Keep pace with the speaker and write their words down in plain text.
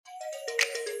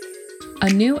A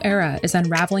new era is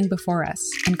unraveling before us,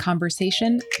 and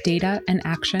conversation, data, and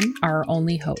action are our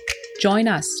only hope. Join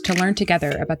us to learn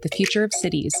together about the future of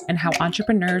cities and how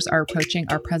entrepreneurs are approaching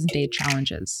our present-day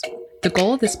challenges. The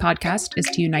goal of this podcast is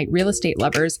to unite real estate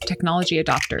lovers, technology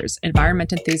adopters,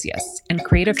 environment enthusiasts, and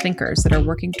creative thinkers that are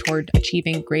working toward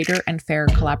achieving greater and fair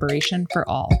collaboration for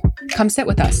all. Come sit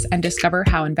with us and discover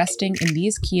how investing in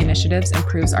these key initiatives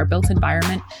improves our built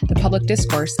environment, the public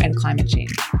discourse, and climate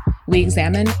change. We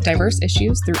examine diverse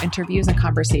issues through interviews and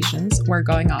conversations where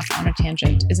going off on a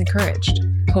tangent is encouraged,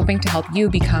 hoping to help you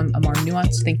become a more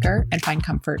nuanced thinker and find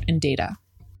comfort in data.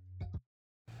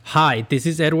 Hi, this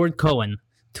is Edward Cohen.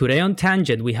 Today on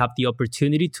Tangent, we have the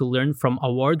opportunity to learn from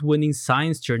award-winning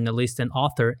science journalist and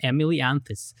author Emily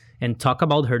Anthis and talk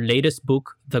about her latest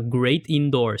book, The Great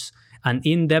Indoors, an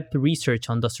in-depth research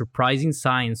on the surprising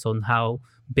science on how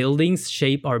buildings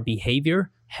shape our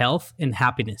behavior, health, and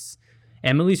happiness.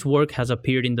 Emily's work has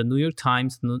appeared in the New York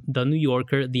Times, the New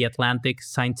Yorker, The Atlantic,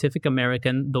 Scientific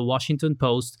American, The Washington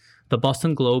Post, the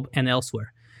Boston Globe, and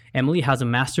elsewhere. Emily has a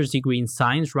master's degree in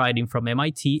science writing from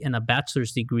MIT and a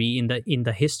bachelor's degree in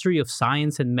the history of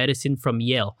science and medicine from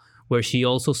Yale, where she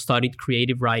also studied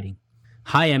creative writing.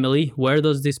 Hi, Emily. Where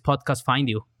does this podcast find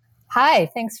you? Hi,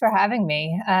 thanks for having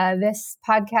me. This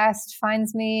podcast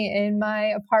finds me in my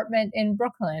apartment in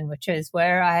Brooklyn, which is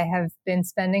where I have been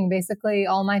spending basically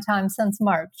all my time since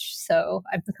March. So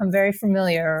I've become very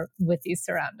familiar with these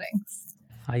surroundings.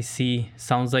 I see.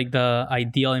 Sounds like the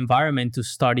ideal environment to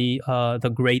study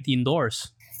the great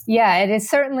indoors. Yeah, it has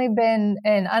certainly been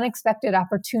an unexpected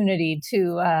opportunity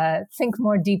to think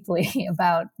more deeply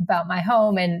about my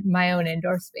home and my own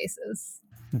indoor spaces.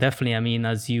 Definitely. I mean,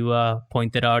 as you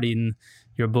pointed out in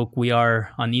your book, we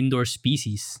are an indoor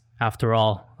species. After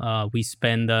all, we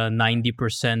spend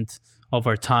 90% of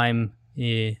our time,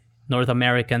 North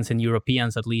Americans and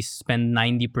Europeans at least spend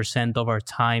 90% of our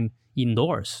time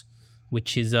indoors,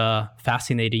 which is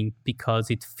fascinating because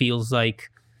it feels like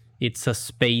it's a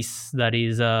space that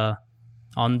is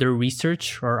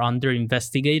under-researched or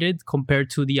under-investigated compared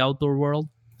to the outdoor world.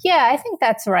 Yeah, I think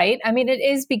that's right. I mean, it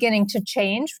is beginning to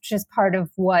change, which is part of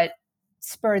what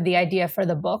spurred the idea for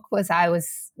the book.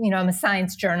 I'm a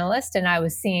science journalist and I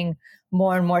was seeing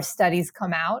more and more studies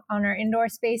come out on our indoor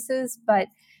spaces. But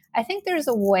I think there's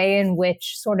a way in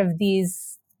which sort of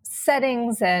these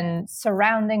settings and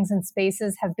surroundings and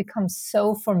spaces have become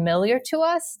so familiar to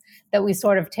us that we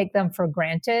sort of take them for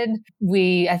granted.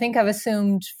 I think I've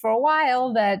assumed for a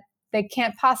while that they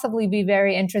can't possibly be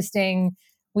very interesting.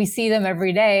 We see them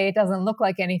every day. It doesn't look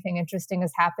like anything interesting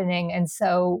is happening. And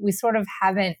so we sort of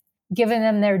haven't given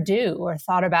them their due or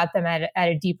thought about them at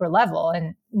a deeper level.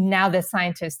 And now that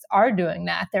scientists are doing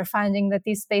that, they're finding that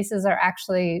these spaces are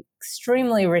actually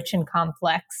extremely rich and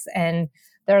complex. And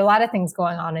there are a lot of things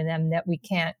going on in them that we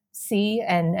can't see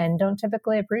and don't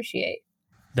typically appreciate.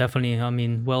 Definitely. I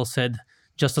mean, well said.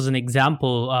 Just as an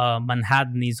example,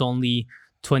 Manhattan is only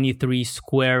 23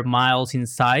 square miles in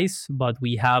size, but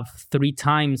we have 3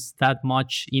 times that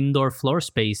much indoor floor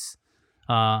space.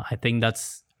 I think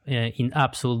that's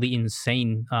absolutely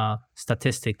insane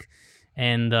statistic.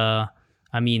 And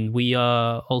I mean, we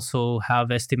also have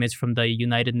estimates from the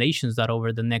United Nations that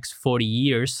over the next 40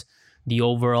 years, the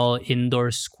overall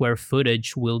indoor square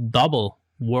footage will double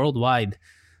worldwide.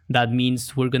 That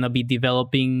means we're going to be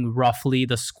developing roughly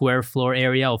the square floor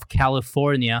area of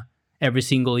California every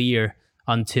single year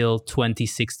until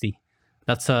 2060.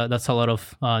 That's a lot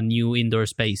of new indoor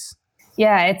space.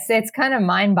 Yeah, it's kind of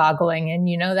mind-boggling,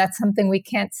 and that's something we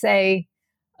can't say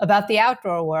about the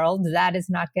outdoor world. That is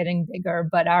not getting bigger,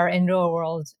 but our indoor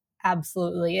world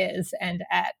absolutely is, and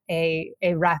at a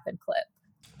rapid clip.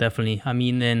 Definitely. I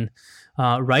mean, then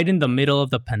right in the middle of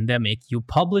the pandemic, you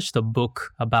published a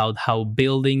book about how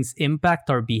buildings impact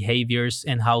our behaviors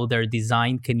and how their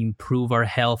design can improve our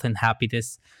health and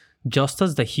happiness. Just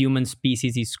as the human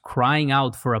species is crying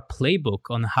out for a playbook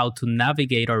on how to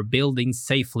navigate our buildings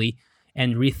safely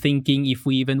and rethinking if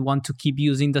we even want to keep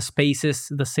using the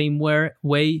spaces the same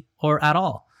way or at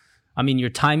all. I mean, your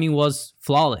timing was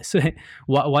flawless.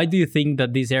 Why do you think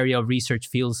that this area of research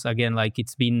feels, again, like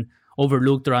it's been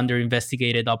overlooked or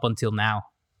under-investigated up until now?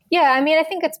 Yeah, I mean, I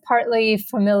think it's partly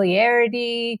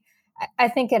familiarity. I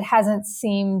think it hasn't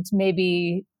seemed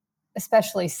maybe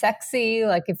especially sexy.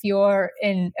 Like if you're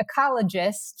an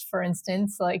ecologist, for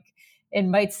instance, like it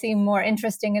might seem more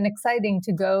interesting and exciting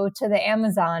to go to the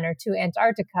Amazon or to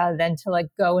Antarctica than to like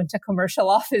go into commercial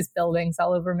office buildings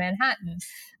all over Manhattan.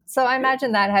 So I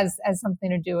imagine that has something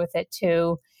to do with it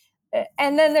too.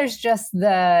 And then there's just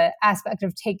the aspect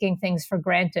of taking things for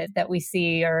granted that we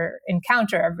see or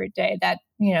encounter every day that,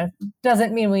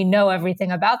 doesn't mean we know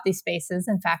everything about these spaces.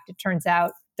 In fact, it turns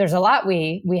out there's a lot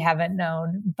we haven't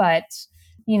known. But,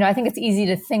 I think it's easy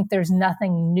to think there's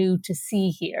nothing new to see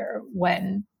here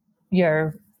when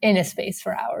you're in a space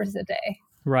for hours a day.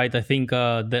 Right. I think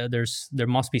there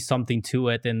must be something to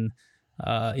it. And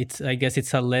I guess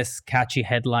it's a less catchy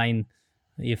headline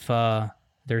if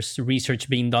there's research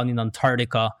being done in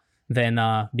Antarctica than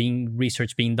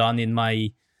research being done in my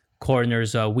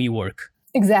corner's WeWork.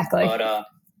 Exactly.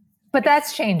 But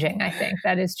that's changing, I think.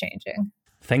 That is changing.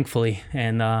 Thankfully,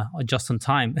 and just on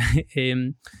time.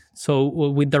 So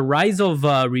with the rise of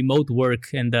remote work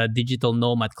and the digital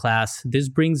nomad class, this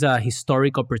brings a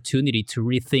historic opportunity to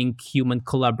rethink human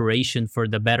collaboration for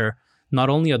the better, not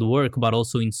only at work, but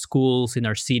also in schools, in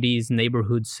our cities,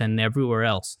 neighborhoods, and everywhere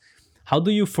else. How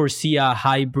do you foresee a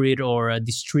hybrid or a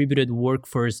distributed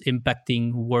workforce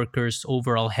impacting workers'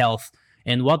 overall health?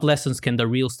 And what lessons can the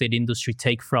real estate industry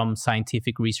take from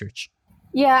scientific research?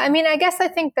 Yeah, I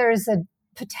think there's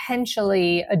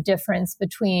potentially a difference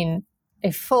between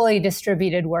a fully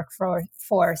distributed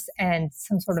workforce and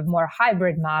some sort of more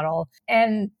hybrid model.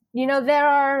 And, there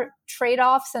are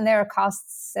trade-offs and there are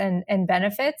costs and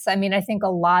benefits. I think a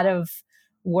lot of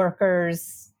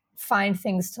workers find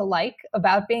things to like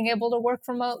about being able to work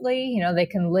remotely. They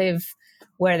can live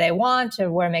where they want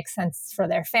or where it makes sense for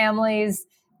their families.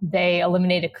 They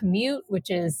eliminate a commute, which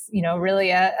is, really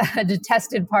a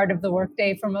detested part of the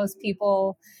workday for most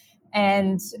people.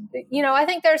 And, I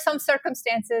think there are some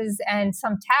circumstances and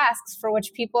some tasks for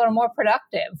which people are more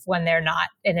productive when they're not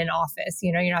in an office.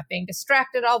 You're not being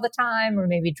distracted all the time or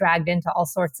maybe dragged into all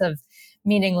sorts of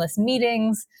meaningless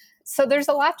meetings. So there's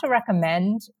a lot to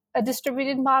recommend a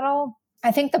distributed model.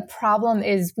 I think the problem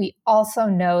is we also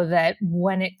know that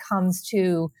when it comes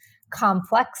to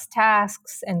complex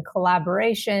tasks and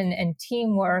collaboration and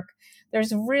teamwork,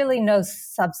 there's really no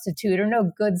substitute or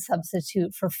no good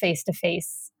substitute for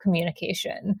face-to-face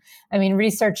communication.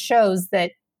 Research shows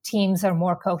that teams are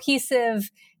more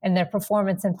cohesive and their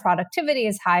performance and productivity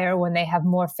is higher when they have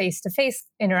more face-to-face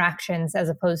interactions as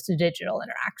opposed to digital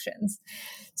interactions.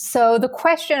 So the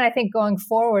question I think going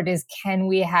forward is, can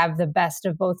we have the best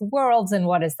of both worlds and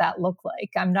what does that look like?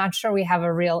 I'm not sure we have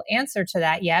a real answer to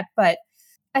that yet, but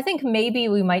I think maybe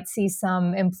we might see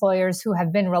some employers who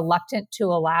have been reluctant to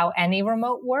allow any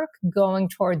remote work going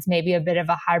towards maybe a bit of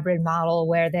a hybrid model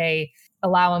where they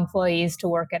allow employees to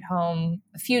work at home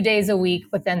a few days a week,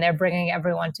 but then they're bringing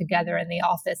everyone together in the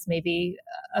office maybe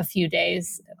a few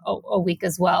days a week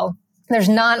as well. There's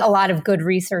not a lot of good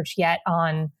research yet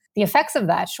on the effects of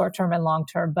that short-term and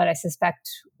long-term, but I suspect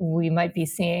we might be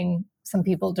seeing some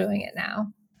people doing it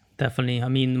now. Definitely.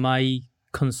 My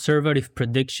conservative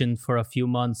prediction for a few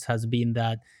months has been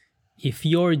that if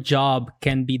your job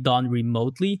can be done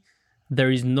remotely, there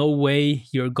is no way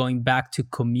you're going back to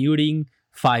commuting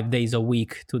 5 days a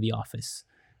week to the office.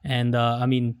 And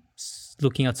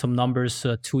looking at some numbers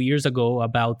 2 years ago,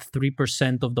 about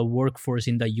 3% of the workforce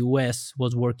in the US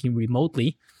was working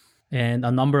remotely. And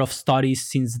a number of studies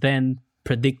since then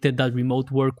predicted that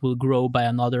remote work will grow by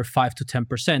another 5 to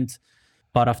 10%.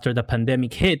 But after the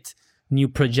pandemic hit, new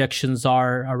projections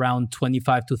are around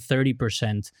 25 to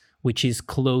 30%, which is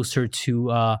closer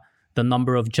to the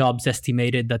number of jobs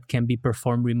estimated that can be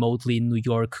performed remotely in New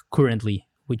York currently,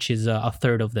 which is a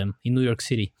third of them in New York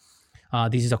City.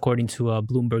 This is according to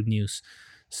Bloomberg News.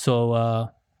 So,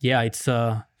 it's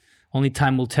only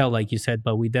time will tell, like you said,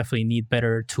 but we definitely need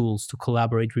better tools to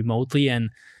collaborate remotely, and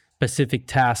specific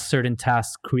tasks, certain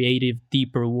tasks, creative,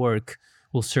 deeper work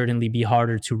will certainly be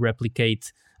harder to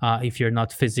replicate if you're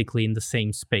not physically in the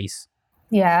same space.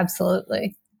 Yeah,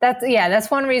 absolutely. That's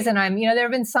one reason there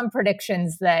have been some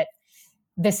predictions that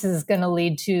this is going to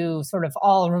lead to sort of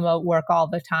all remote work all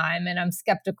the time. And I'm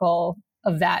skeptical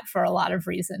of that for a lot of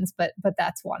reasons, but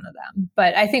that's one of them.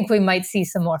 But I think we might see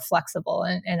some more flexible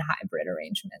and hybrid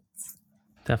arrangements.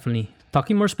 Definitely.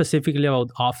 Talking more specifically about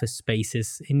office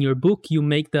spaces, in your book, you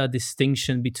make the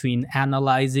distinction between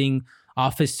analyzing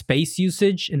office space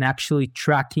usage and actually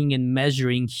tracking and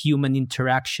measuring human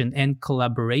interaction and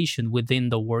collaboration within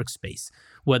the workspace,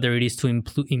 whether it is to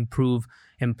improve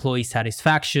employee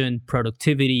satisfaction,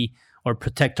 productivity, or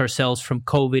protect ourselves from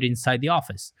COVID inside the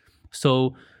office.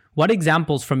 So what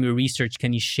examples from your research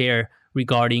can you share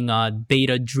regarding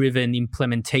data-driven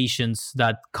implementations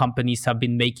that companies have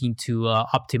been making to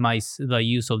optimize the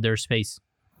use of their space?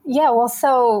 Yeah, well,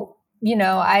 so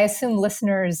I assume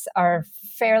listeners are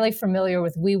fairly familiar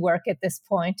with WeWork at this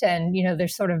point. And,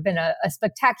 there's sort of been a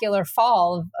spectacular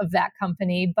fall of that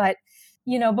company. But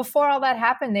before all that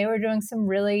happened, they were doing some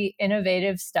really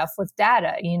innovative stuff with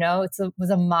data. It was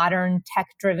a modern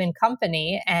tech-driven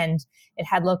company, and it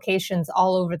had locations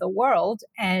all over the world.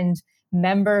 And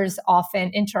members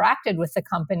often interacted with the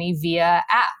company via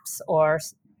apps or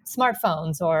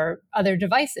smartphones or other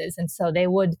devices. And so they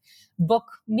would book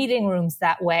meeting rooms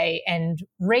that way and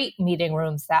rate meeting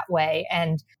rooms that way.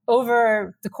 And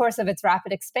over the course of its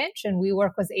rapid expansion,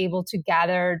 WeWork was able to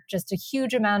gather just a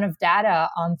huge amount of data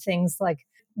on things like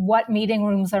what meeting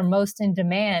rooms are most in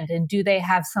demand, and do they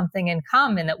have something in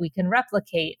common that we can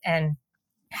replicate, and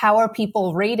how are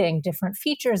people rating different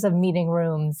features of meeting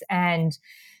rooms, and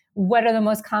what are the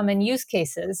most common use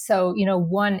cases. So,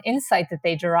 one insight that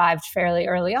they derived fairly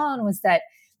early on was that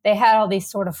they had all these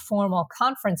sort of formal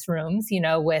conference rooms,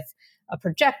 with a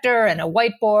projector and a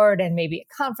whiteboard and maybe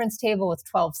a conference table with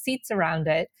 12 seats around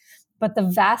it. But the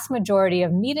vast majority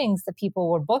of meetings that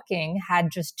people were booking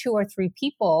had just 2 or 3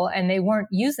 people, and they weren't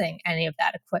using any of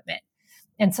that equipment.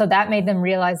 And so that made them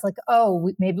realize, like,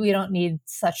 maybe we don't need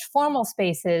such formal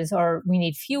spaces, or we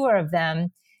need fewer of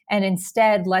them. And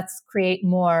instead, let's create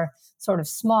more sort of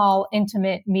small,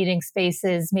 intimate meeting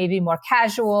spaces, maybe more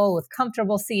casual with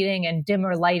comfortable seating and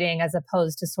dimmer lighting, as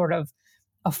opposed to sort of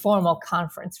a formal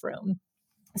conference room.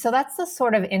 So that's the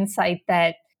sort of insight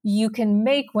that you can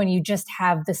make when you just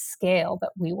have the scale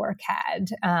that WeWork had,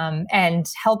 and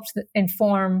helped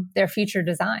inform their future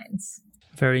designs.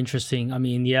 Very interesting. I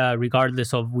mean, yeah,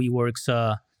 regardless of WeWork's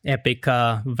epic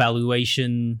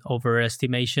valuation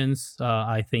overestimations,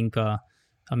 I think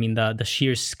the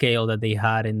sheer scale that they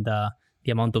had and the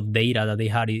amount of data that they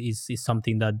had is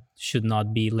something that should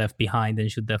not be left behind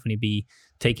and should definitely be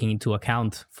taken into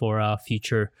account for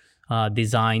future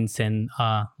designs and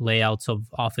layouts of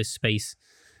office space.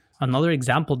 Another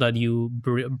example that you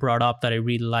brought up that I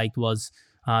really liked was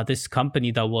this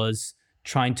company that was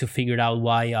trying to figure out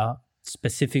why a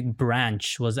specific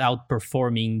branch was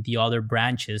outperforming the other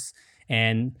branches.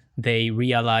 And they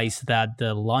realized that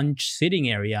the lunch sitting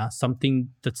area, something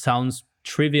that sounds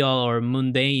trivial or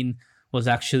mundane, was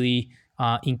actually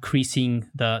increasing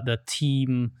the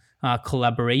team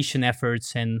collaboration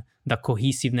efforts and the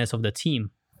cohesiveness of the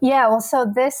team. Yeah, well, so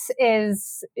this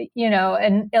is,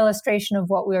 an illustration of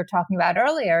what we were talking about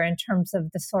earlier in terms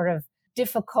of the sort of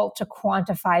difficult to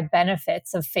quantify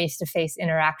benefits of face-to-face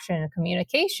interaction and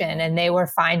communication. And they were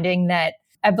finding that,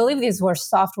 I believe these were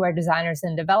software designers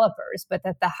and developers, but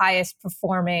that the highest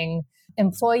performing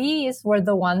employees were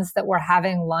the ones that were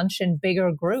having lunch in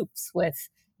bigger groups with,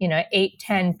 8,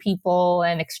 10 people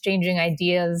and exchanging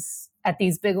ideas at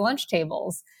these big lunch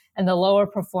tables. And the lower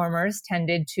performers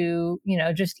tended to,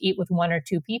 just eat with 1 or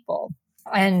 2 people.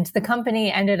 And the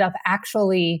company ended up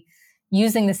actually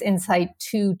using this insight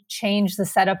to change the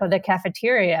setup of the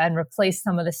cafeteria and replace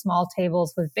some of the small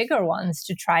tables with bigger ones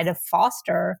to try to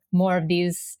foster more of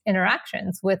these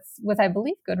interactions with I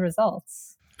believe, good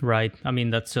results. Right. I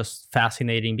mean, that's just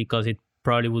fascinating because it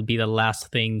probably would be the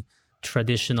last thing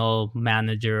traditional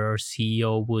manager or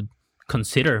CEO would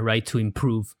consider, right, to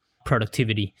improve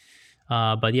productivity.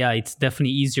 But yeah, it's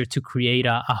definitely easier to create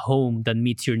a home that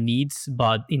meets your needs.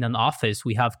 But in an office,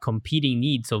 we have competing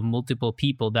needs of multiple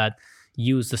people that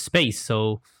use the space.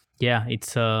 So yeah,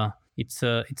 it's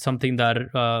something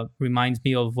that reminds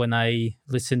me of when I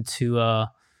listened to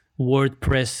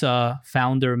WordPress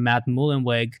founder Matt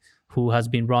Mullenweg, who has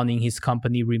been running his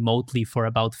company remotely for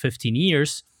about 15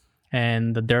 years.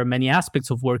 And there are many aspects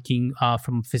of working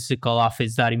from physical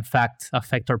office that, in fact,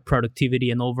 affect our productivity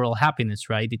and overall happiness,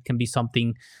 right? It can be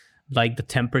something like the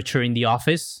temperature in the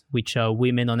office, which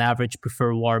women on average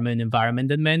prefer warmer environment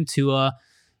than men, to,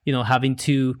 having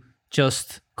to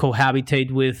just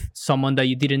cohabitate with someone that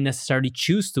you didn't necessarily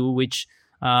choose to, which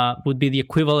would be the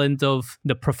equivalent of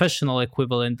the professional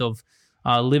equivalent of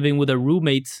living with a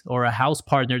roommate or a house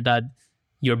partner that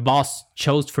your boss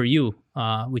chose for you,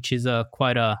 which is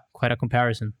quite a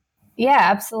comparison. Yeah,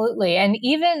 absolutely. And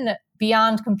even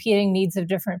beyond competing needs of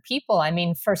different people, I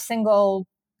mean, for single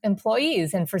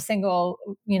employees and for single,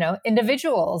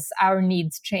 individuals, our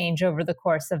needs change over the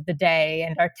course of the day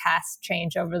and our tasks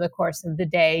change over the course of the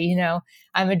day.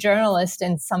 I'm a journalist,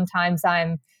 and sometimes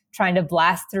I'm trying to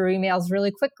blast through emails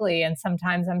really quickly. And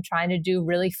sometimes I'm trying to do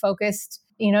really focused,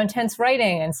 intense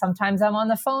writing. And sometimes I'm on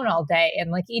the phone all day.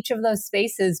 And like each of those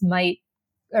spaces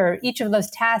each of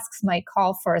those tasks might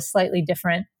call for a slightly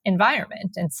different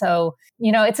environment. And so,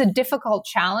 it's a difficult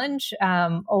challenge.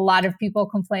 A lot of people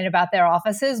complain about their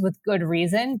offices with good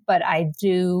reason, but I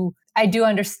do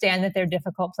understand that they're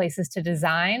difficult places to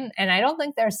design. And I don't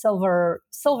think there's silver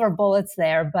bullets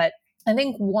there, but I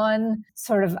think one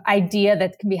sort of idea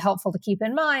that can be helpful to keep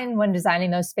in mind when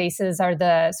designing those spaces are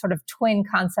the sort of twin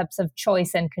concepts of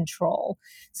choice and control.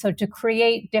 So to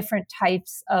create different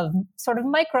types of sort of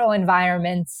micro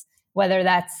environments, whether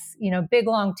that's, big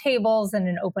long tables and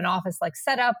an open office like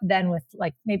setup, then with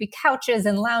like maybe couches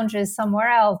and lounges somewhere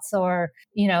else, or,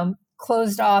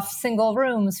 closed off single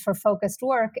rooms for focused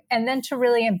work, and then to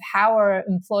really empower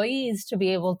employees to be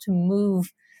able to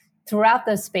move throughout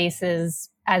those spaces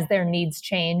as their needs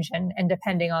change and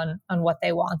depending on what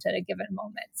they want at a given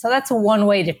moment. So that's one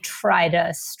way to try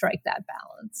to strike that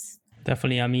balance.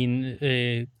 Definitely. I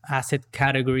mean, asset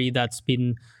category that's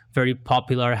been very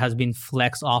popular has been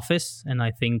flex office. And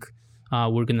I think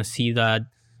we're going to see that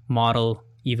model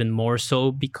even more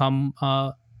so become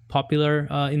popular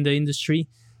in the industry.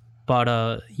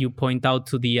 But you point out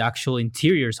to the actual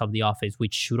interiors of the office,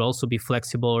 which should also be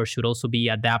flexible or should also be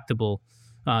adaptable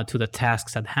to the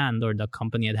tasks at hand or the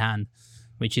company at hand,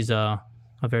 which is a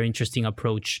very interesting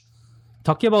approach.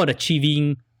 Talking about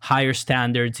achieving higher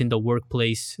standards in the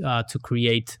workplace to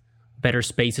create better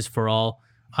spaces for all,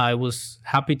 I was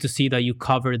happy to see that you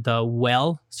covered the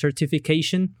WELL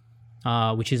certification,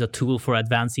 which is a tool for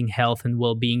advancing health and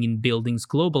well-being in buildings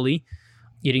globally.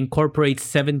 It incorporates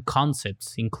 7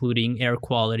 concepts, including air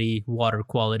quality, water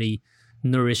quality,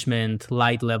 nourishment,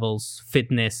 light levels,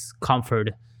 fitness,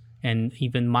 comfort, and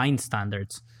even mind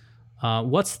standards.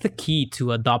 What's the key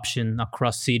to adoption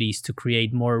across cities to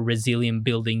create more resilient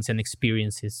buildings and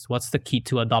experiences? What's the key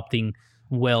to adopting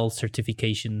WELL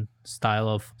certification style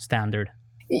of standard?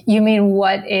 You mean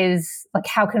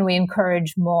how can we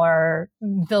encourage more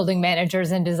building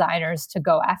managers and designers to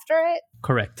go after it?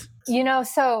 Correct.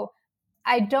 So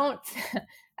I don't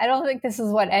think this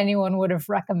is what anyone would have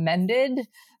recommended.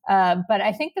 But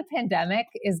I think the pandemic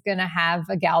is going to have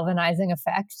a galvanizing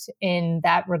effect in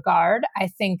that regard. I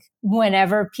think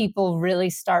whenever people really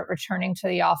start returning to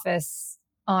the office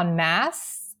en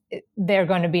masse, they're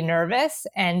going to be nervous.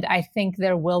 And I think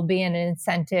there will be an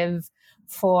incentive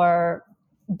for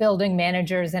building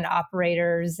managers and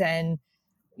operators and,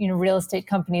 real estate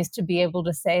companies to be able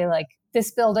to say, like,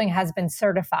 this building has been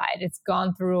certified. It's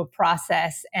gone through a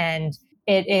process and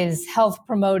it is health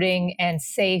promoting and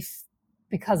safe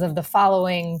because of the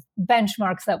following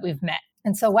benchmarks that we've met.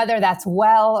 And so whether that's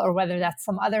WELL or whether that's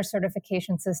some other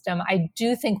certification system, I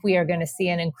do think we are going to see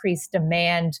an increased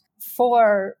demand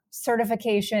for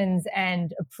certifications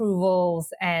and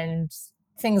approvals and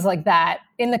things like that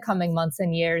in the coming months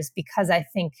and years, because I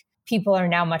think people are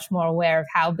now much more aware of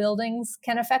how buildings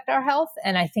can affect our health.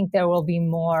 And I think there will be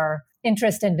more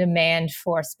interest and demand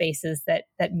for spaces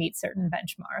that meet certain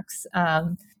benchmarks.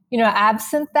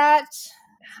 Absent that,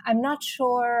 I'm not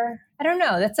sure. I don't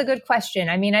know. That's a good question.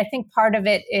 I mean, I think part of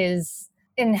it is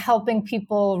in helping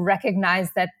people recognize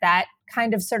that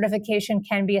kind of certification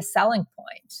can be a selling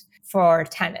point for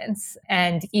tenants.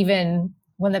 And even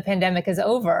when the pandemic is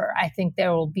over, I think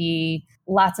there will be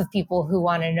lots of people who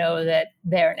want to know that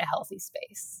they're in a healthy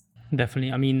space.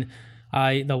 Definitely. I mean,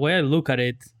 the way I look at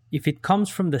it, if it comes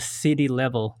from the city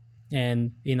level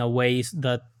and in a way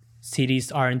that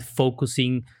cities aren't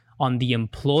focusing on the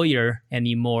employer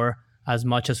anymore as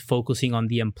much as focusing on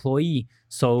the employee.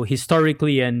 So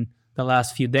historically, in the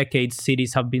last few decades,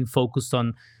 cities have been focused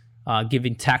on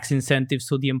giving tax incentives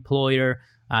to the employer,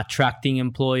 attracting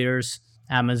employers,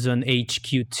 Amazon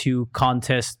HQ2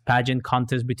 pageant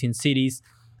contest between cities.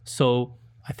 So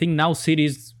I think now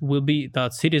the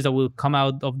cities that will come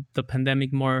out of the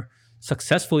pandemic more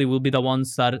successfully will be the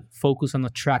ones that focus on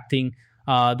attracting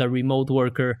the remote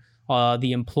worker,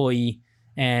 the employee.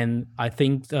 And I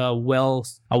think a WELL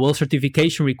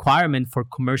certification requirement for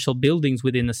commercial buildings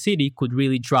within a city could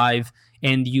really drive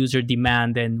end user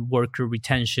demand and worker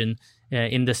retention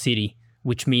in the city,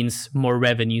 which means more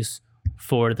revenues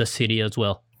for the city as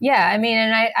well. Yeah, I mean,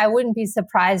 and I wouldn't be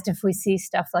surprised if we see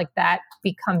stuff like that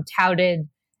become touted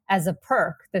as a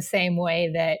perk, the same way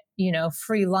that,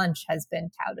 free lunch has been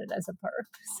touted as a perk.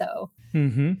 So,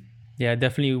 Yeah,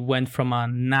 definitely went from a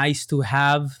nice to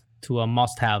have to a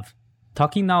must have.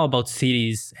 Talking now about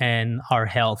cities and our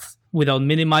health. Without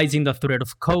minimizing the threat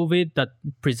of COVID that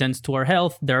presents to our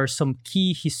health, there are some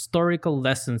key historical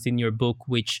lessons in your book,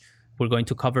 which we're going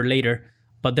to cover later.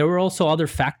 But there were also other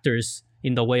factors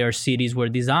in the way our cities were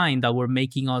designed that were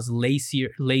making us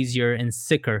lazier and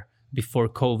sicker before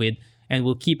COVID, and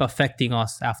will keep affecting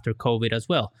us after COVID as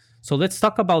well. So let's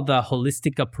talk about the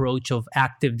holistic approach of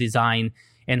active design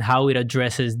and how it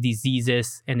addresses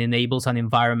diseases and enables an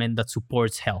environment that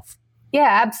supports health.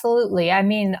 Yeah, absolutely. I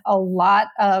mean, a lot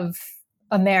of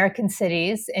American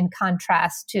cities, in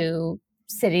contrast to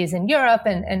cities in Europe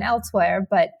and elsewhere,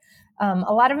 but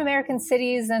A lot of American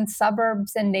cities and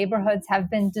suburbs and neighborhoods have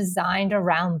been designed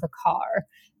around the car.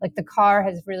 Like the car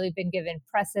has really been given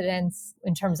precedence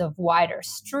in terms of wider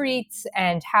streets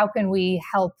and how can we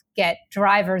help get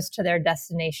drivers to their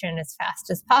destination as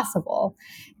fast as possible.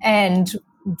 And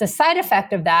the side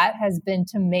effect of that has been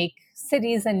to make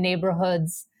cities and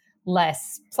neighborhoods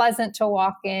less pleasant to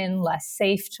walk in, less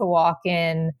safe to walk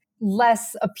in,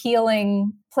 less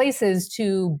appealing places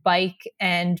to bike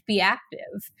and be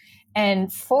active.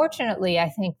 And fortunately, I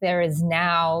think there is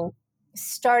now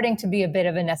starting to be a bit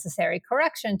of a necessary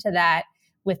correction to that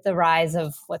with the rise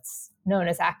of what's known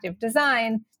as active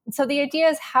design. So the idea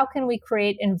is, how can we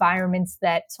create environments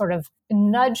that sort of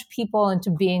nudge people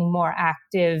into being more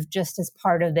active just as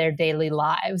part of their daily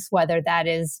lives, whether that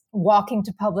is walking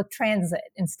to public transit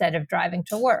instead of driving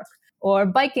to work, or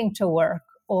biking to work,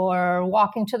 or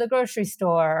walking to the grocery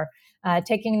store,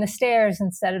 taking the stairs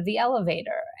instead of the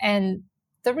elevator. And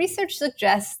the research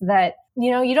suggests that,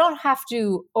 you don't have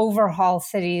to overhaul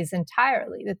cities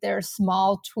entirely, that there are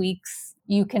small tweaks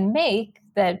you can make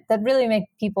that really make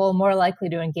people more likely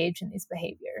to engage in these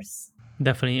behaviors.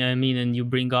 Definitely. I mean, and you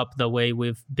bring up the way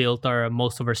we've built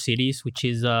most of our cities, which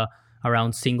is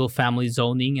around single family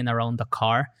zoning and around the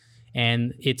car.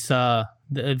 And it's the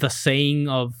saying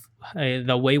of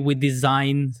the way we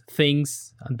design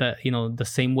things, the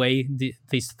same way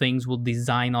these things will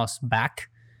design us back.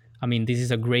 I mean, this is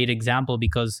a great example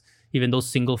because even though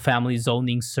single family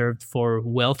zoning served for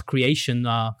wealth creation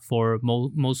for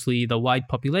mostly the white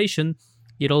population,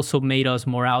 it also made us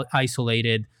more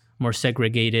isolated, more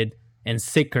segregated, and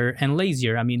sicker and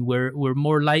lazier. I mean, we're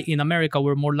more in America,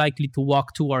 we're more likely to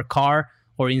walk to our car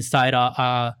or inside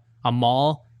a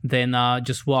mall than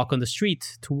just walk on the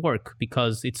street to work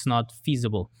because it's not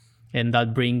feasible. And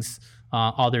that brings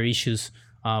other issues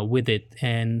with it.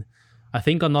 And I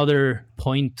think another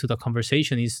point to the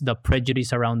conversation is the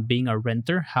prejudice around being a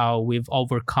renter, how we've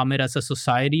overcome it as a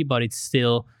society, but it's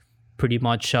still pretty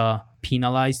much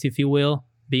penalized, if you will,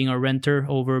 being a renter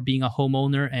over being a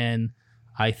homeowner. And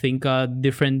I think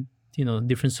different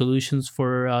solutions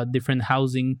for different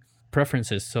housing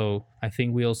preferences. So I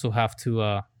think we also have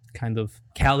to kind of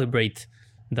calibrate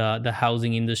the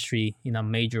housing industry in a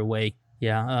major way.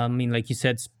 Yeah, I mean, like you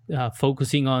said,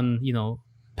 focusing on,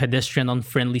 pedestrian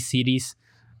unfriendly cities.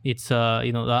 It's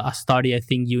a study I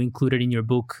think you included in your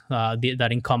book that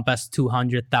encompassed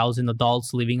 200,000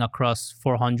 adults living across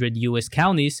 400 U.S.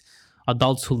 counties.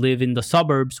 Adults who live in the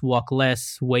suburbs walk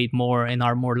less, weight more, and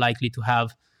are more likely to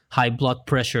have high blood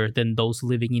pressure than those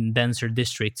living in denser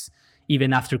districts,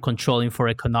 even after controlling for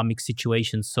economic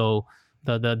situations. So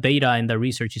the data and the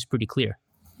research is pretty clear.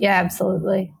 Yeah,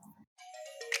 absolutely.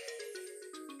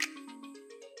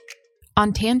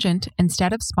 On Tangent,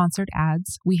 instead of sponsored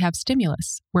ads, we have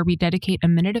Stimulus, where we dedicate a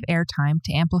minute of airtime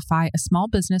to amplify a small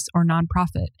business or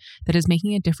nonprofit that is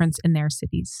making a difference in their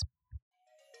cities.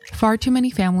 Far too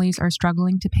many families are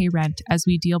struggling to pay rent as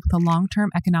we deal with the long-term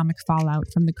economic fallout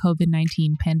from the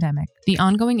COVID-19 pandemic. The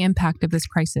ongoing impact of this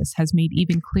crisis has made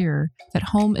even clearer that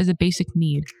home is a basic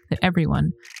need that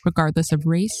everyone, regardless of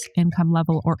race, income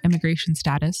level, or immigration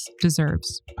status,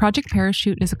 deserves. Project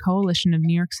Parachute is a coalition of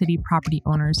New York City property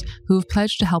owners who have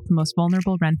pledged to help the most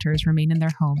vulnerable renters remain in their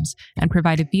homes and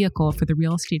provide a vehicle for the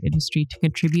real estate industry to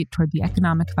contribute toward the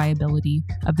economic viability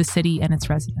of the city and its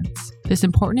residents. This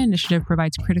important initiative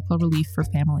provides critical relief for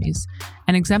families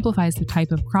and exemplifies the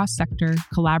type of cross-sector,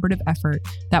 collaborative effort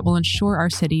that will ensure our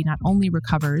city not only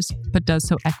recovers, but does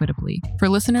so equitably. For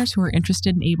listeners who are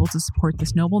interested and able to support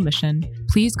this noble mission,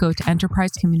 please go to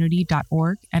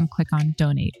enterprisecommunity.org and click on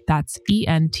Donate. That's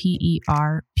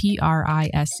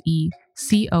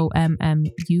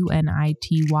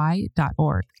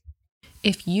enterpriseCommunity.org.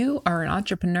 If you are an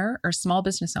entrepreneur or small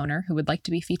business owner who would like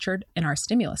to be featured in our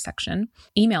Stimulus section,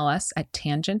 email us at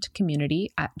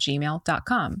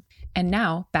tangentcommunity@gmail.com. And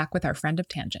now, back with our friend of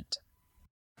Tangent.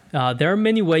 There are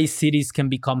many ways cities can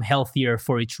become healthier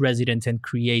for each resident and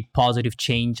create positive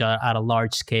change at a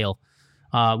large scale.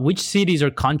 Which cities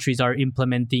or countries are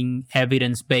implementing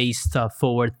evidence-based,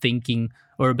 forward-thinking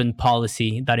urban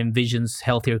policy that envisions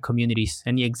healthier communities?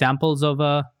 Any examples of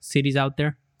cities out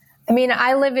there? I mean,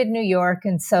 I live in New York,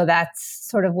 and so that's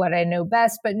sort of what I know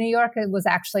best. But New York was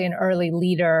actually an early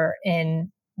leader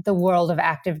in the world of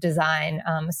active design,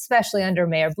 especially under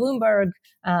Mayor Bloomberg.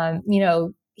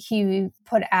 He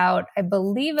put out, I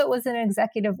believe it was an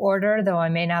executive order, though I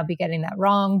may now be getting that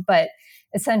wrong, but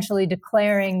essentially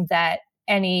declaring that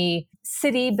any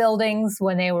city buildings,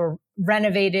 when they were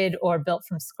renovated or built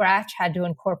from scratch, had to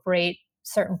incorporate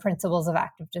certain principles of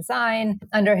active design.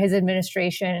 Under his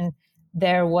administration,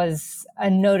 there was a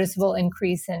noticeable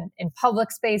increase in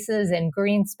public spaces and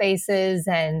green spaces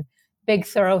and big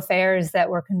thoroughfares that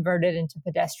were converted into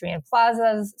pedestrian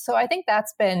plazas. So I think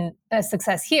that's been a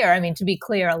success here. I mean, to be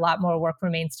clear, a lot more work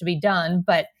remains to be done,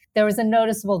 but there was a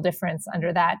noticeable difference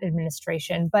under that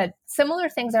administration. But similar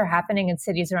things are happening in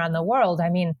cities around the world. I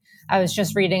mean, I was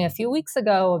just reading a few weeks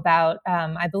ago about,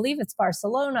 I believe it's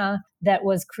Barcelona, that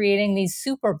was creating these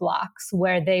super blocks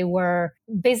where they were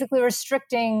basically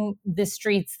restricting the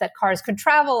streets that cars could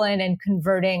travel in and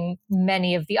converting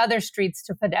many of the other streets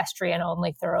to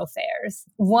pedestrian-only thoroughfares.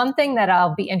 One thing that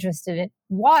I'll be interested in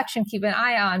watch and keep an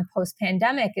eye on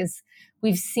post-pandemic is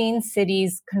we've seen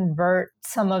cities convert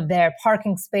some of their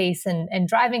parking space and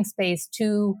driving space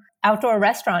to outdoor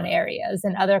restaurant areas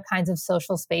and other kinds of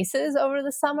social spaces over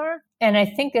the summer. And I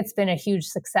think it's been a huge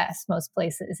success most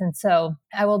places. And so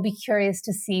I will be curious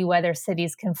to see whether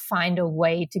cities can find a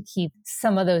way to keep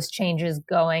some of those changes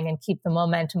going and keep the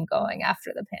momentum going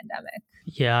after the pandemic.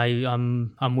 Yeah,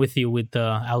 I'm with you with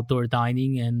the outdoor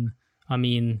dining, and I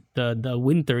mean the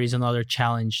winter is another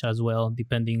challenge as well,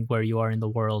 depending where you are in the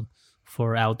world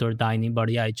for outdoor dining. But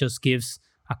yeah, it just gives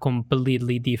a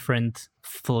completely different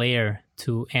flair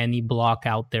to any block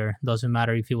out there. Doesn't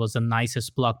matter if it was the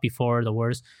nicest block before or the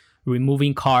worst.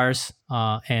 Removing cars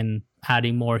and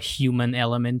adding more human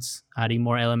elements, adding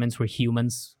more elements where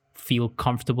humans feel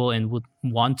comfortable and would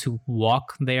want to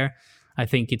walk there. I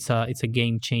think it's a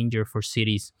game changer for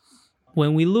cities.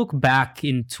 When we look back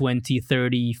in 20,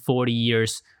 30, 40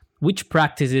 years, which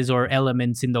practices or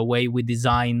elements in the way we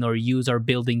design or use our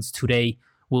buildings today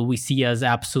will we see as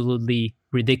absolutely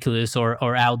ridiculous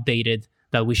or outdated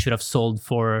that we should have sold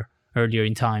for earlier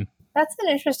in time? That's an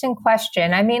interesting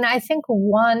question. I mean, I think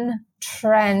one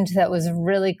trend that was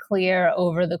really clear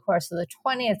over the course of the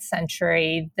 20th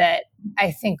century that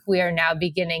I think we are now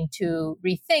beginning to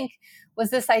rethink was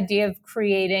this idea of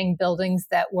creating buildings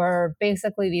that were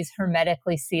basically these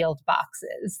hermetically sealed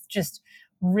boxes, just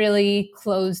really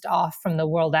closed off from the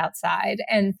world outside.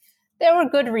 And there were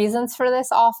good reasons for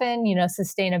this often. You know,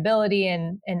 sustainability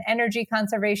and energy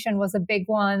conservation was a big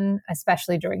one,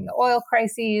 especially during the oil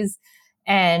crises.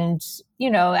 And,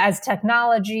 you know, as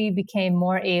technology became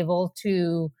more able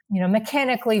to, you know,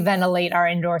 mechanically ventilate our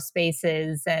indoor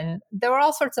spaces, and there were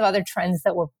all sorts of other trends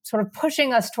that were sort of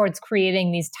pushing us towards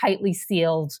creating these tightly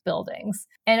sealed buildings.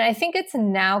 And I think it's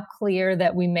now clear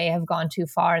that we may have gone too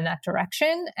far in that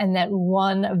direction, and that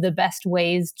one of the best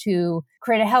ways to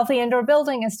create a healthy indoor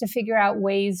building is to figure out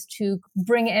ways to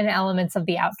bring in elements of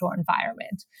the outdoor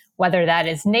environment, whether that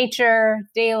is nature,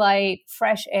 daylight,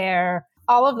 fresh air.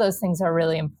 All of those things are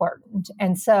really important.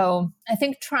 And so I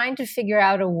think trying to figure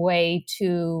out a way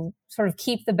to sort of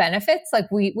keep the benefits, like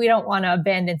we don't want to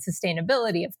abandon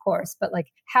sustainability, of course, but like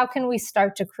how can we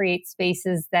start to create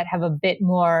spaces that have a bit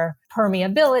more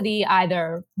permeability,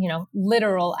 either, you know,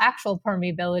 literal, actual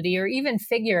permeability or even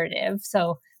figurative.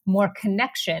 So more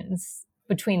connections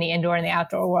between the indoor and the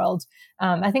outdoor world.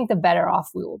 I think the better off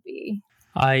we will be.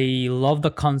 I love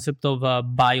the concept of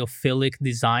biophilic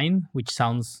design, which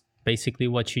sounds basically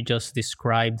what you just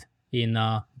described in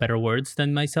better words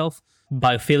than myself.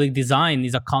 Biophilic design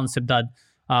is a concept that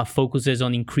focuses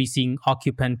on increasing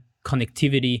occupant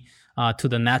connectivity to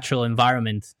the natural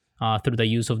environment through the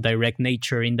use of direct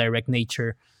nature, indirect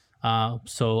nature.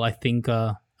 So I think,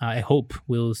 I hope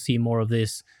we'll see more of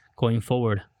this going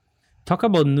forward. Talk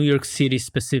about New York City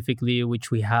specifically, which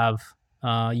we have.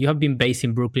 You have been based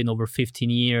in Brooklyn over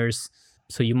 15 years.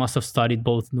 So you must have studied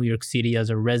both New York City as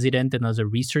a resident and as a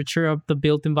researcher of the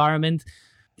built environment.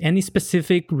 Any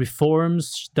specific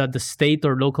reforms that the state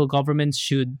or local governments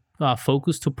should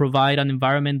focus to provide an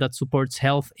environment that supports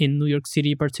health in New York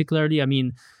City particularly? I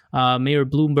mean, Mayor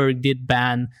Bloomberg did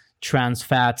ban trans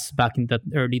fats back in the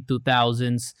early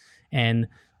 2000s. And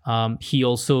he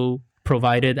also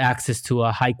provided access to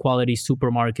high quality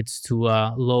supermarkets to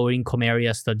low income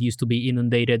areas that used to be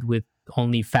inundated with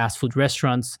only fast food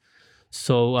restaurants.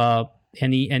 So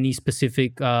any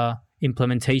specific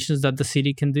implementations that the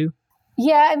city can do?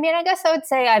 Yeah, I mean, I guess I would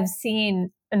say I've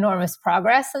seen enormous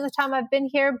progress in the time I've been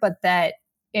here, but that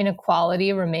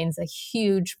inequality remains a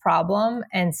huge problem.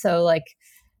 And so like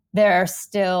there are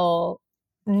still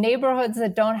neighborhoods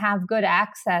that don't have good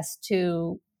access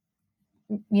to,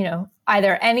 you know,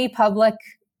 either any public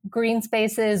green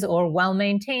spaces or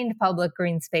well-maintained public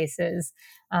green spaces,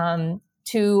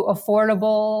 to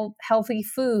affordable, healthy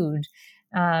food,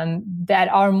 that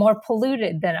are more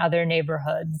polluted than other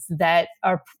neighborhoods, that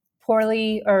are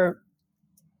poorly or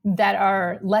that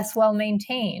are less well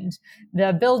maintained.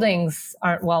 The buildings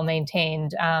aren't well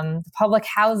maintained. The public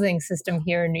housing system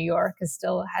here in New York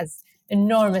still has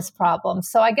enormous problems.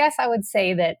 So I guess I would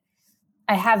say that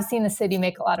I have seen the city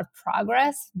make a lot of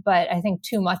progress, but I think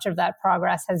too much of that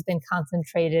progress has been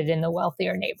concentrated in the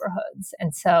wealthier neighborhoods.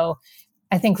 And so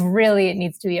I think really it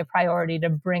needs to be a priority to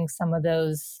bring some of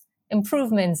those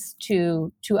improvements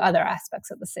to other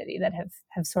aspects of the city that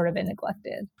have sort of been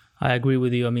neglected. I agree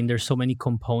with you. I mean, there's so many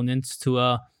components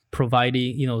to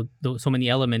providing, so many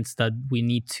elements that we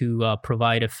need to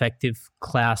provide effective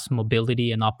class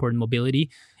mobility and upward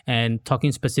mobility. And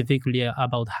talking specifically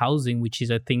about housing, which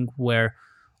is, I think, where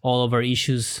all of our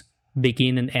issues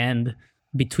begin and end.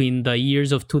 Between the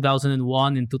years of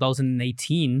 2001 and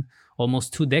 2018,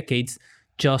 almost 2 decades,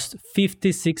 just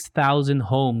 56,000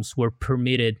 homes were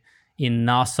permitted in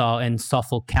Nassau and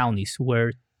Suffolk counties,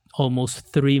 where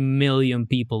almost 3 million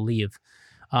people live.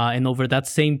 And over that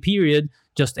same period,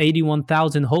 just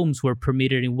 81,000 homes were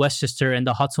permitted in Westchester and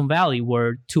the Hudson Valley,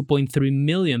 where 2.3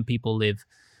 million people live.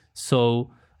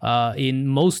 So in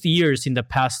most years in the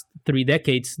past 3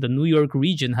 decades, the New York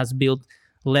region has built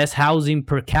less housing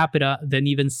per capita than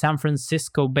even San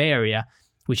Francisco Bay Area,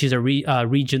 which is a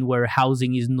region where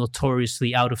housing is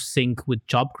notoriously out of sync with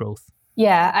job growth.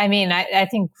 Yeah, I mean, I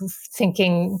think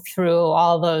thinking through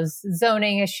all those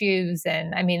zoning issues,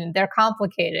 and I mean, they're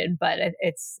complicated, but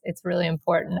it's really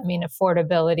important. I mean,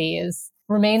 affordability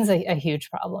remains a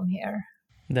huge problem here.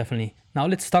 Definitely. Now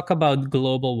let's talk about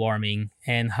global warming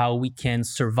and how we can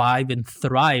survive and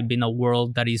thrive in a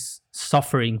world that is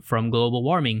suffering from global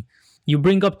warming. You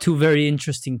bring up 2 very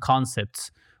interesting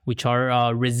concepts, which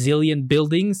are resilient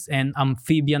buildings and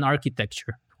amphibian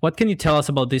architecture. What can you tell us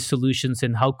about these solutions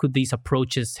and how could these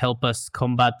approaches help us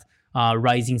combat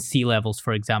rising sea levels,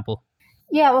 for example?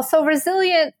 Yeah, well, so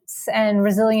resilience and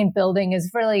resilient building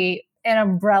is really an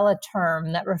umbrella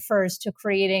term that refers to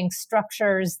creating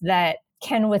structures that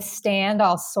can withstand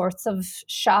all sorts of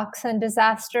shocks and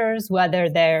disasters, whether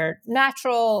they're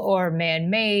natural or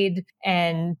man-made,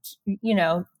 and,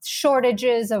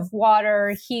 shortages of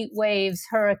water, heat waves,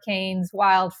 hurricanes,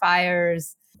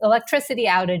 wildfires, electricity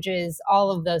outages,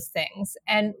 all of those things.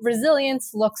 And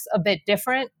resilience looks a bit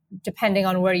different depending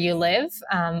on where you live.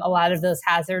 A lot of those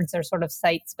hazards are sort of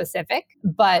site specific,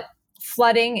 but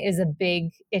flooding is a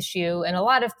big issue in a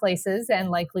lot of places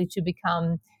and likely to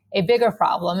become a bigger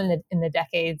problem in the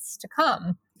decades to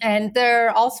come. And there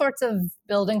are all sorts of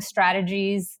building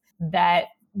strategies that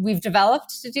we've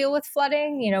developed to deal with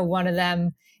flooding. One of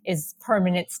them is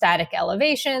permanent static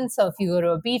elevation. So if you go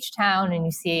to a beach town and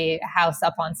you see a house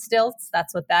up on stilts,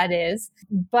 that's what that is.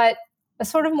 But a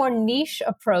sort of more niche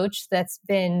approach that's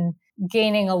been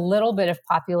gaining a little bit of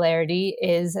popularity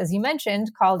is, as you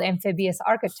mentioned, called amphibious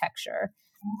architecture.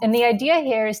 And the idea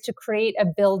here is to create a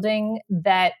building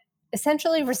that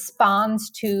essentially responds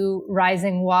to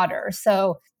rising water.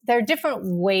 So there are different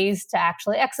ways to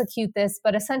actually execute this,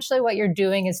 but essentially what you're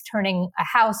doing is turning a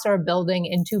house or a building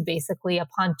into basically a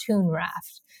pontoon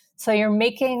raft. So you're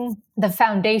making the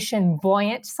foundation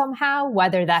buoyant somehow,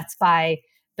 whether that's by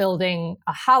building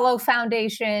a hollow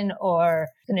foundation or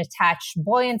an attached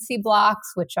buoyancy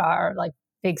blocks, which are like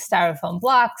big styrofoam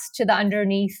blocks to the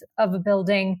underneath of a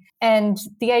building. And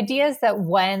the idea is that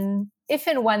if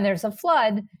and when there's a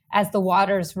flood, as the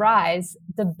waters rise,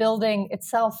 the building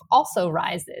itself also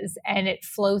rises and it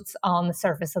floats on the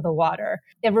surface of the water.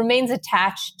 It remains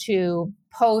attached to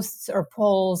posts or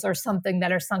poles or something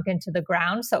that are sunk into the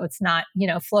ground. So it's not,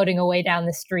 floating away down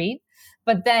the street.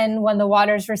 But then when the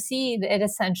waters recede, it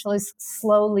essentially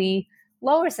slowly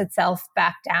lowers itself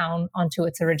back down onto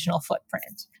its original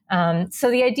footprint. So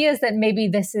the idea is that maybe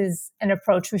this is an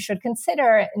approach we should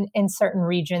consider in certain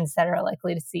regions that are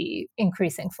likely to see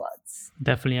increasing floods.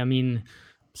 Definitely. I mean,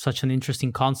 such an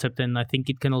interesting concept. And I think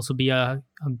it can also be a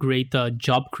great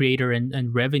job creator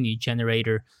and revenue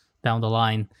generator down the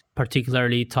line,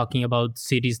 particularly talking about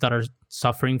cities that are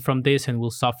suffering from this and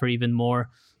will suffer even more.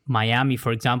 Miami,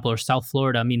 for example, or South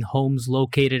Florida. I mean, homes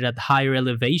located at higher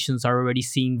elevations are already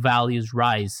seeing values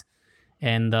rise.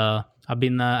 And I've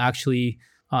been actually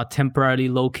temporarily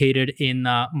located in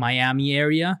Miami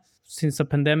area since the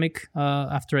pandemic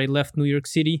after I left New York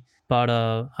City. But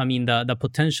I mean, the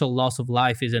potential loss of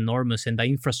life is enormous, and the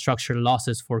infrastructure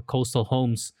losses for coastal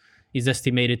homes is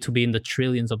estimated to be in the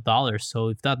trillions of dollars. So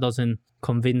if that doesn't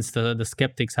convince the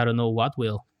skeptics, I don't know what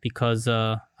will. Because,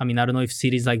 I don't know if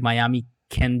cities like Miami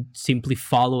can simply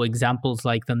follow examples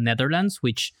like the Netherlands,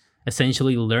 which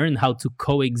essentially learn how to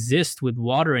coexist with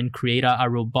water and create a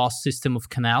robust system of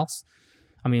canals.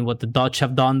 I mean, what the Dutch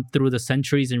have done through the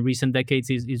centuries and recent decades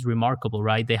is remarkable,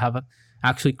 right? They have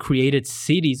actually created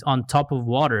cities on top of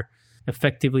water,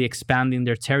 effectively expanding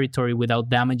their territory without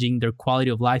damaging their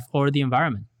quality of life or the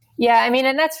environment. Yeah,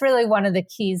 and that's really one of the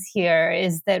keys here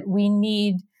is that we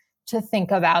need to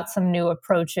think about some new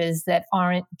approaches that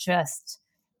aren't just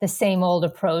the same old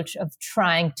approach of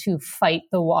trying to fight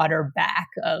the water back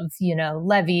of,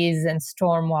 levees and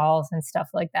storm walls and stuff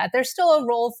like that. There's still a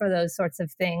role for those sorts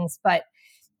of things, but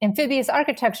amphibious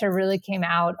architecture really came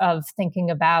out of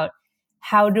thinking about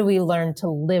how do we learn to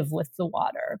live with the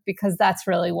water, because that's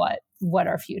really what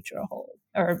our future holds,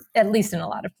 or at least in a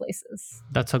lot of places.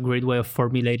 That's a great way of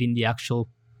formulating the actual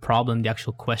problem, the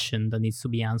actual question that needs to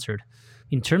be answered.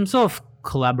 In terms of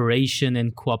collaboration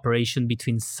and cooperation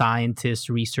between scientists,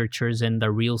 researchers, and the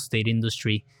real estate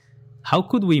industry, how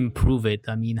could we improve it?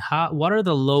 I mean, what are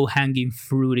the low-hanging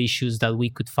fruit issues that we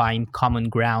could find common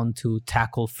ground to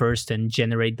tackle first and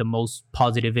generate the most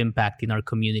positive impact in our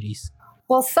communities?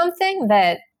 Well, something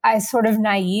that I sort of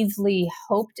naively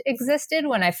hoped existed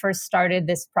when I first started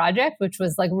this project, which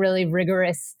was like really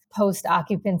rigorous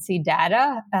post-occupancy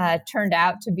data, turned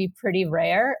out to be pretty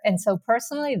rare. And so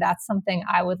personally, that's something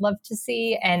I would love to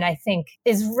see, and I think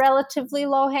is relatively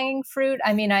low-hanging fruit.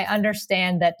 I mean, I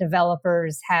understand that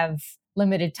developers have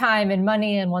limited time and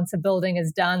money, and once a building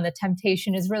is done, the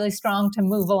temptation is really strong to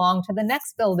move along to the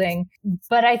next building.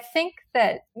 But I think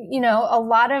that, a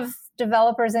lot of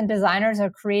developers and designers are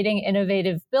creating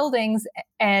innovative buildings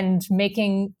and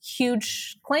making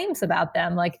huge claims about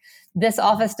them. Like, this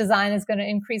office design is going to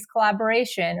increase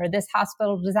collaboration, or this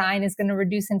hospital design is going to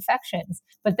reduce infections.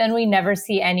 But then we never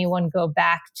see anyone go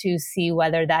back to see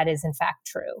whether that is in fact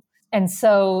true. And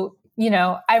so,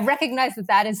 I recognize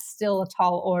that is still a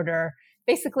tall order.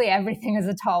 Basically, everything is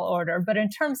a tall order. But in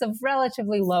terms of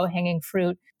relatively low-hanging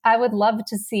fruit, I would love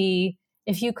to see,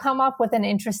 if you come up with an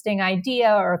interesting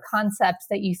idea or a concept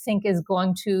that you think is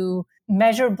going to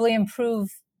measurably improve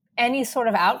any sort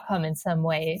of outcome in some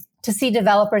way, to see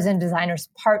developers and designers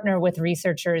partner with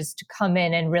researchers to come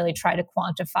in and really try to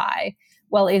quantify,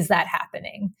 well, is that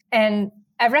happening? And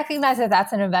I recognize that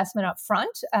that's an investment up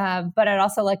front, but I'd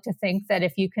also like to think that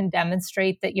if you can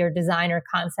demonstrate that your design or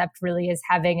concept really is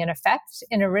having an effect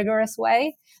in a rigorous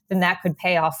way, then that could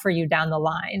pay off for you down the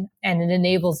line. And it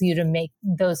enables you to make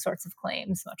those sorts of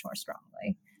claims much more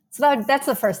strongly. So that's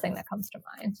the first thing that comes to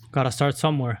mind. Got to start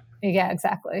somewhere. Yeah,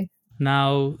 exactly.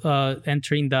 Now,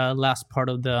 entering the last part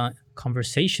of the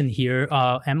conversation here,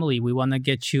 Emily, we want to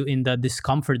get you in the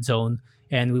discomfort zone.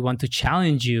 And we want to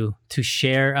challenge you to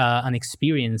share an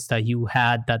experience that you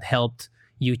had that helped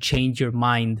you change your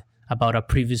mind about a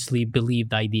previously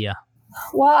believed idea.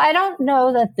 Well, I don't know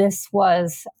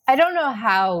I don't know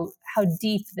how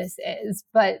deep this is,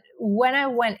 but when I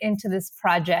went into this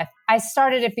project, I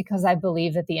started it because I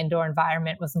believed that the indoor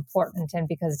environment was important and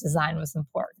because design was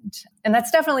important. And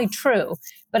that's definitely true.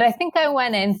 But I think I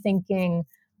went in thinking,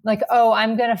 like,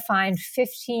 I'm going to find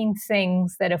 15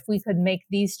 things that if we could make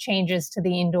these changes to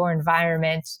the indoor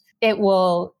environment, it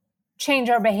will change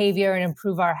our behavior and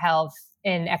improve our health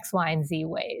in X, Y, and Z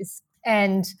ways.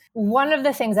 And one of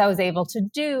the things I was able to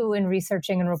do in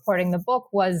researching and reporting the book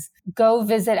was go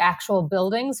visit actual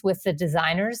buildings with the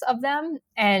designers of them.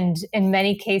 And in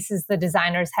many cases, the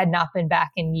designers had not been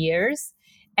back in years.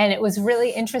 And it was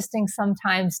really interesting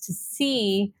sometimes to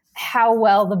see how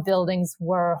well the buildings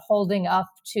were holding up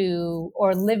to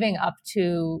or living up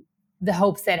to the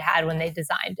hopes they'd had when they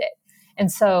designed it.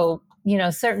 And so,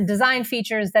 certain design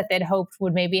features that they'd hoped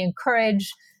would maybe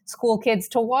encourage school kids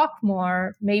to walk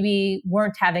more, maybe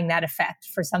weren't having that effect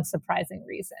for some surprising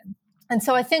reason. And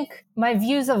so I think my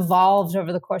views evolved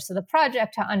over the course of the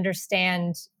project to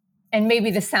understand, and maybe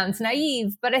this sounds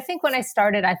naive, but I think when I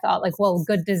started, I thought like, well,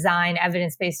 good design,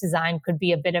 evidence-based design could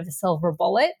be a bit of a silver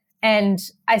bullet. And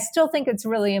I still think it's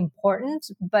really important,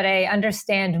 but I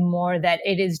understand more that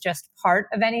it is just part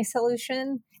of any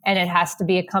solution. And it has to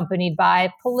be accompanied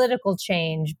by political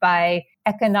change, by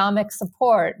economic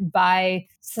support, by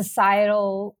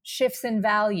societal shifts in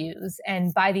values,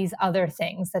 and by these other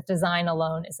things that design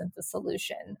alone isn't the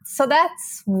solution. So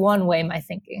that's one way my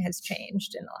thinking has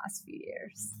changed in the last few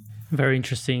years. Very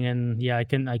interesting. And yeah, I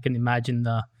can imagine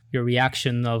your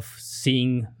reaction of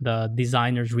seeing the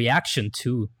designer's reaction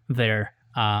to their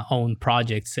own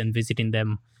projects and visiting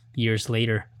them years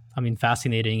later. I mean,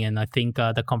 fascinating. And I think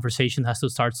the conversation has to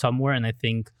start somewhere. And I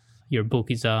think your book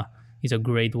is a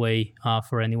great way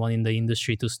for anyone in the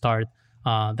industry to start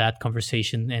that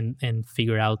conversation and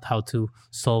figure out how to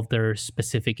solve their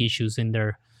specific issues in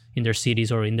their cities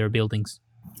or in their buildings.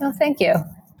 Oh, thank you.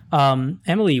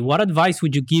 Emily, what advice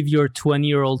would you give your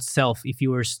 20-year-old self if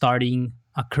you were starting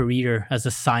a career as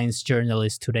a science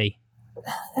journalist today?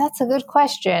 That's a good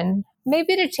question.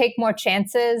 Maybe to take more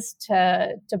chances,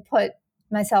 to put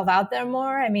myself out there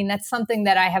more. I mean, that's something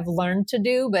that I have learned to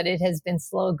do, but it has been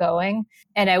slow going.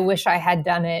 And I wish I had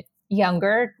done it,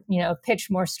 younger, pitch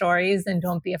more stories and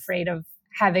don't be afraid of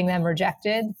having them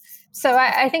rejected. So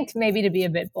I think maybe to be a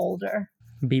bit bolder.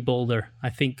 Be bolder. I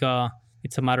think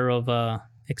it's a matter of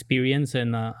experience,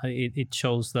 and it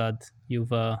shows that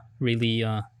you've really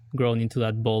grown into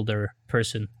that bolder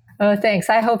person. Oh, thanks.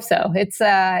 I hope so. It's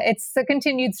a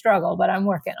continued struggle, but I'm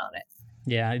working on it.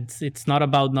 Yeah, it's not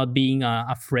about not being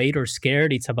afraid or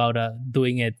scared. It's about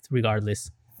doing it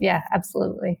regardless. Yeah,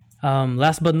 absolutely.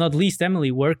 Last but not least,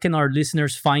 Emily, where can our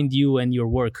listeners find you and your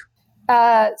work?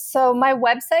 So my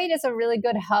website is a really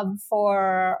good hub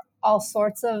for all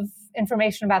sorts of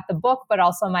information about the book, but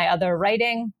also my other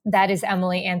writing. That is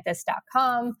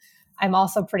emilyanthis.com. I'm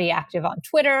also pretty active on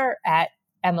Twitter at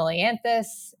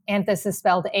emilyanthis. Anthis is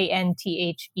spelled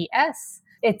Anthes.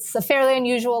 It's a fairly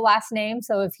unusual last name,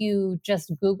 so if you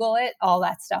just Google it, all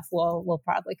that stuff will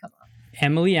probably come up.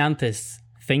 Emily Anthis,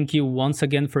 thank you once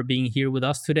again for being here with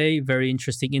us today. Very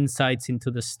interesting insights into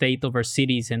the state of our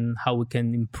cities and how we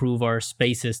can improve our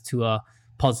spaces to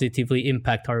positively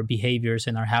impact our behaviors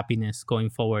and our happiness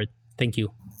going forward. Thank you.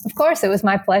 Of course, it was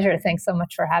my pleasure. Thanks so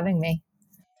much for having me.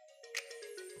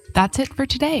 That's it for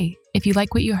today. If you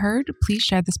like what you heard, please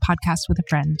share this podcast with a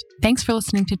friend. Thanks for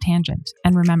listening to Tangent.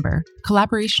 And remember,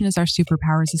 collaboration is our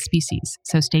superpower as a species,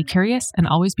 so stay curious and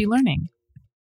always be learning.